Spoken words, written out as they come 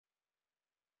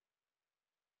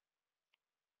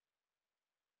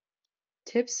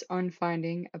Tips on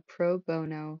finding a pro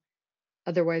bono,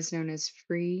 otherwise known as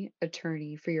free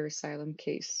attorney for your asylum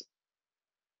case.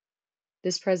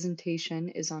 This presentation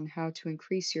is on how to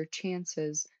increase your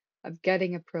chances of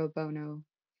getting a pro bono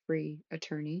free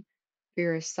attorney for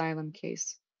your asylum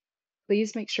case.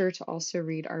 Please make sure to also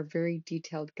read our very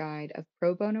detailed guide of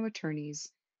pro bono attorneys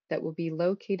that will be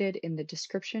located in the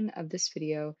description of this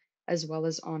video as well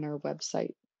as on our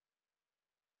website.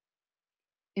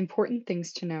 Important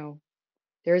things to know.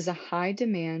 There is a high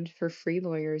demand for free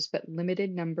lawyers but limited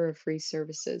number of free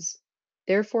services.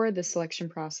 Therefore, the selection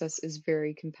process is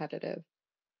very competitive.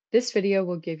 This video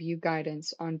will give you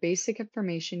guidance on basic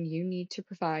information you need to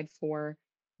provide for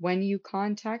when you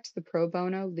contact the pro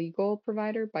bono legal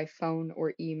provider by phone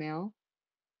or email,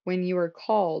 when you are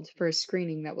called for a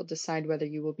screening that will decide whether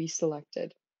you will be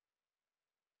selected.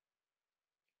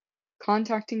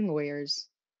 Contacting lawyers.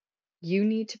 You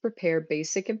need to prepare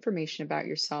basic information about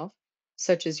yourself,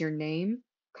 such as your name,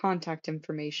 contact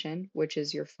information, which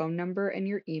is your phone number and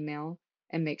your email,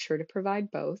 and make sure to provide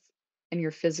both, and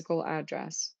your physical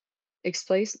address.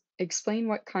 Explain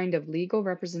what kind of legal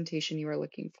representation you are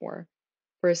looking for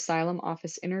asylum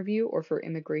office interview or for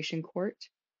immigration court,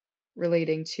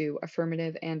 relating to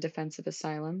affirmative and defensive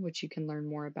asylum, which you can learn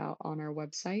more about on our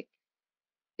website.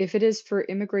 If it is for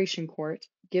immigration court,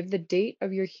 give the date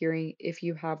of your hearing if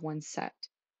you have one set.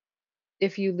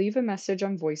 If you leave a message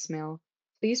on voicemail,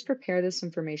 please prepare this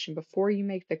information before you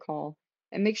make the call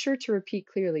and make sure to repeat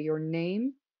clearly your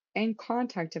name and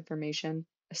contact information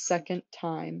a second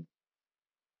time.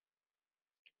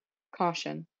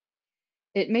 Caution.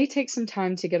 It may take some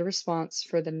time to get a response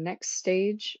for the next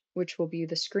stage, which will be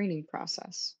the screening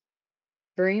process.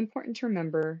 Very important to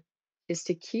remember is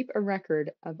to keep a record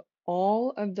of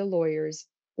all of the lawyers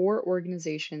or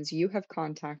organizations you have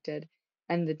contacted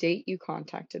and the date you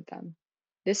contacted them.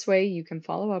 This way you can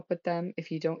follow up with them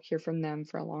if you don't hear from them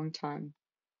for a long time.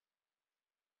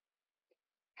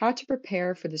 How to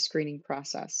prepare for the screening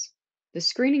process. The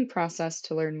screening process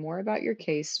to learn more about your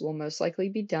case will most likely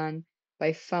be done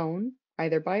by phone,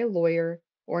 either by a lawyer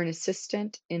or an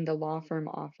assistant in the law firm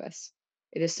office.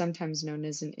 It is sometimes known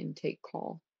as an intake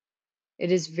call.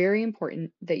 It is very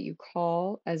important that you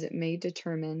call as it may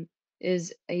determine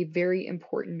is a very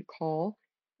important call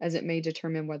as it may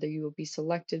determine whether you will be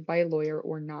selected by a lawyer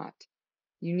or not.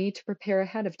 You need to prepare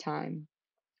ahead of time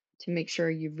to make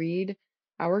sure you read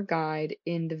our guide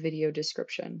in the video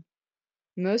description.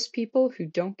 Most people who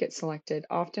don't get selected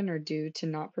often are due to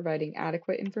not providing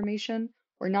adequate information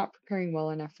or not preparing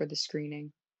well enough for the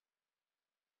screening.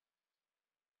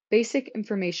 Basic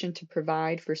information to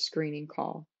provide for screening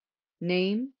call.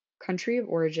 Name, country of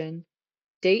origin,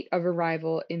 date of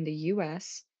arrival in the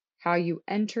US, how you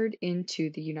entered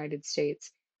into the United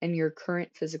States, and your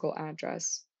current physical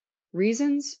address.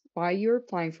 Reasons why you're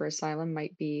applying for asylum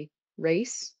might be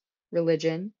race,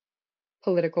 religion,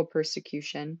 political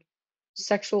persecution,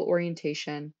 sexual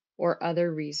orientation, or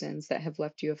other reasons that have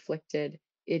left you afflicted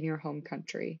in your home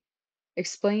country.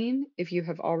 Explain if you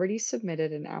have already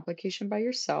submitted an application by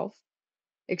yourself.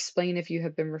 Explain if you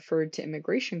have been referred to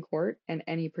immigration court and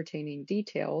any pertaining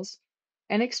details,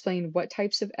 and explain what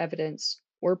types of evidence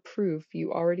or proof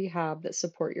you already have that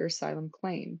support your asylum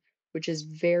claim, which is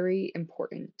very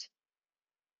important.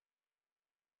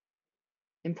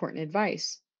 Important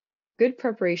advice. Good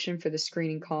preparation for the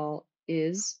screening call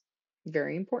is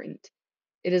very important.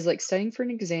 It is like studying for an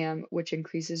exam, which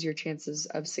increases your chances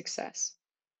of success.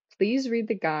 Please read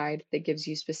the guide that gives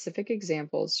you specific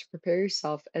examples to prepare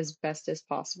yourself as best as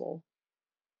possible.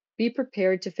 Be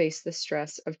prepared to face the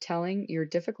stress of telling your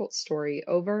difficult story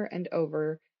over and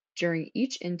over during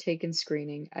each intake and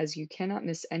screening, as you cannot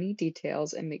miss any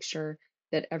details and make sure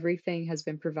that everything has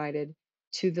been provided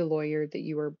to the lawyer that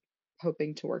you are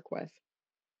hoping to work with.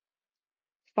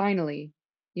 Finally,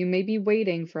 you may be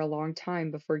waiting for a long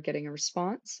time before getting a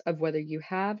response of whether you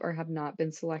have or have not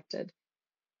been selected.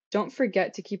 Don't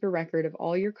forget to keep a record of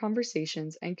all your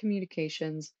conversations and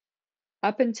communications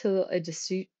up until a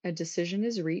decision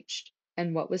is reached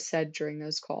and what was said during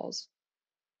those calls.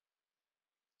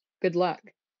 Good luck.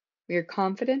 We are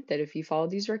confident that if you follow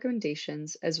these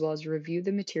recommendations as well as review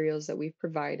the materials that we've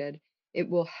provided, it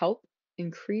will help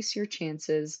increase your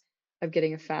chances of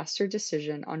getting a faster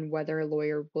decision on whether a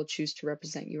lawyer will choose to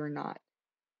represent you or not.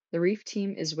 The RIF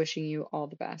team is wishing you all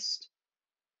the best.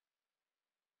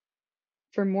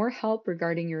 For more help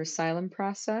regarding your asylum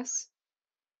process,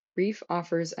 RIF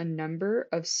offers a number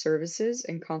of services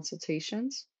and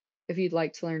consultations. If you'd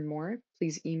like to learn more,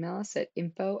 please email us at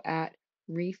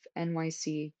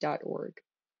info@rifnyc.org.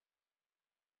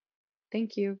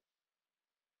 Thank you.